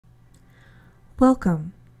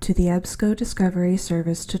Welcome to the EBSCO Discovery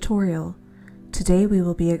Service tutorial. Today we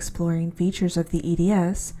will be exploring features of the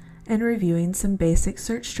EDS and reviewing some basic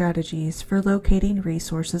search strategies for locating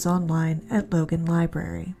resources online at Logan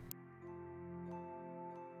Library.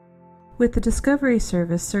 With the Discovery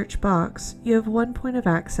Service search box, you have one point of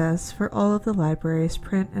access for all of the library's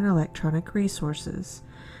print and electronic resources.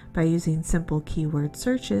 By using simple keyword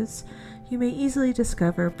searches, you may easily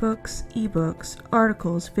discover books, ebooks,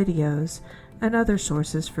 articles, videos, and other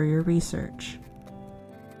sources for your research.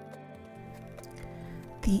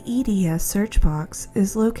 The EDS search box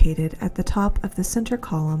is located at the top of the center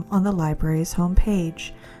column on the library's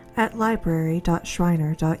homepage at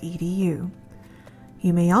library.schreiner.edu.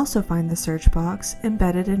 You may also find the search box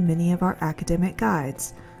embedded in many of our academic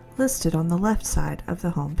guides, listed on the left side of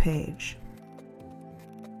the homepage.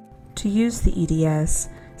 To use the EDS,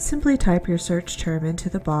 simply type your search term into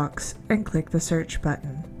the box and click the search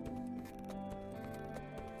button.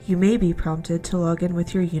 You may be prompted to log in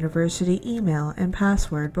with your university email and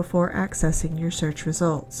password before accessing your search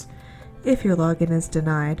results. If your login is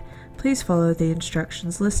denied, please follow the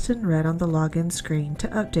instructions listed in red on the login screen to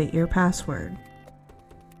update your password.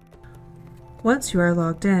 Once you are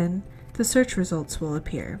logged in, the search results will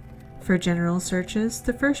appear. For general searches,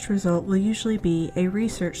 the first result will usually be a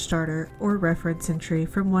research starter or reference entry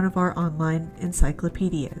from one of our online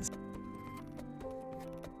encyclopedias.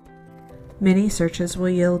 Many searches will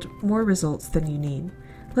yield more results than you need.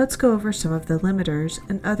 Let's go over some of the limiters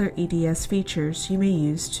and other EDS features you may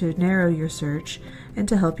use to narrow your search and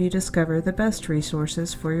to help you discover the best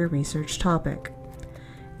resources for your research topic.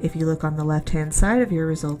 If you look on the left-hand side of your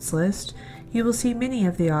results list, you will see many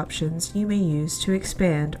of the options you may use to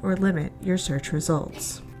expand or limit your search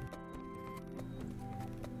results.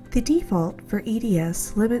 The default for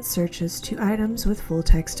EDS limits searches to items with full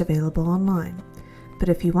text available online. But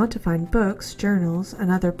if you want to find books, journals, and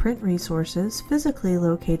other print resources physically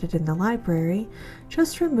located in the library,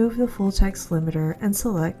 just remove the full text limiter and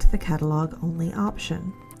select the catalog only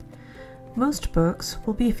option. Most books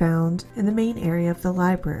will be found in the main area of the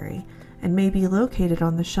library and may be located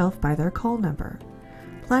on the shelf by their call number.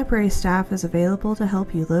 Library staff is available to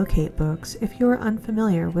help you locate books if you are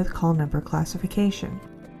unfamiliar with call number classification.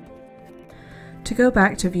 To go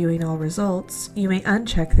back to viewing all results, you may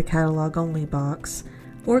uncheck the Catalog Only box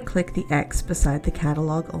or click the X beside the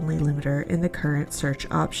Catalog Only limiter in the current search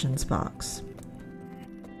options box.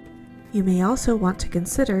 You may also want to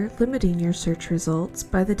consider limiting your search results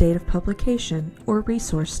by the date of publication or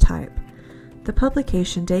resource type. The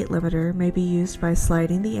publication date limiter may be used by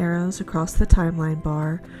sliding the arrows across the timeline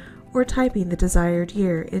bar or typing the desired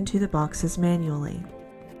year into the boxes manually.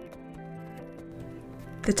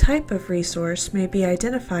 The type of resource may be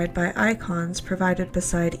identified by icons provided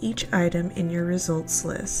beside each item in your results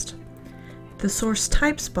list. The Source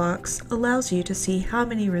Types box allows you to see how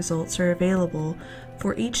many results are available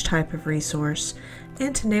for each type of resource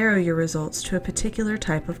and to narrow your results to a particular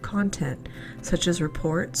type of content, such as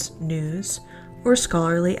reports, news, or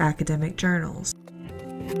scholarly academic journals.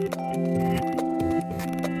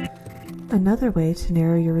 Another way to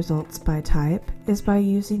narrow your results by type is by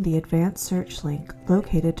using the Advanced Search link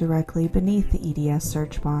located directly beneath the EDS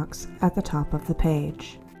search box at the top of the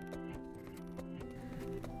page.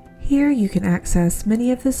 Here you can access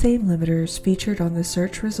many of the same limiters featured on the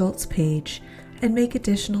search results page and make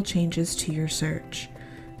additional changes to your search.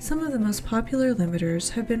 Some of the most popular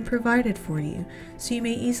limiters have been provided for you, so you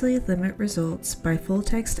may easily limit results by full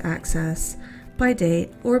text access, by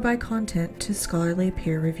date, or by content to scholarly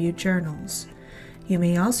peer-reviewed journals. You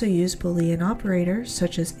may also use Boolean operators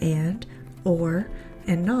such as and, or,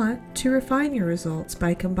 and not to refine your results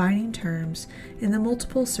by combining terms in the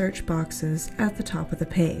multiple search boxes at the top of the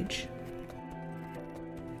page.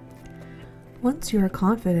 Once you are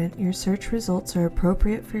confident your search results are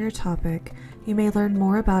appropriate for your topic, you may learn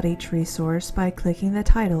more about each resource by clicking the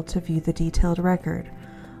title to view the detailed record.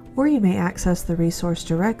 Or you may access the resource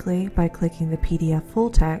directly by clicking the PDF full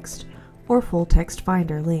text or full text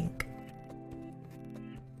finder link.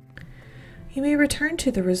 You may return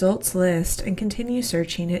to the results list and continue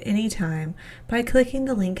searching at any time by clicking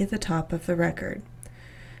the link at the top of the record.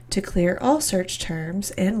 To clear all search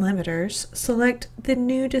terms and limiters, select the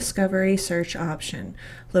New Discovery Search option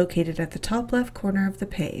located at the top left corner of the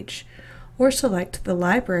page, or select the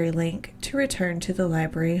Library link to return to the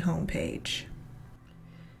library homepage.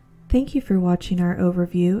 Thank you for watching our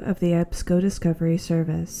overview of the EBSCO Discovery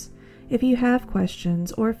Service. If you have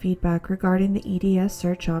questions or feedback regarding the EDS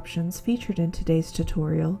search options featured in today's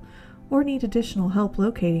tutorial, or need additional help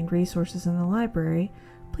locating resources in the library,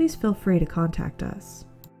 please feel free to contact us.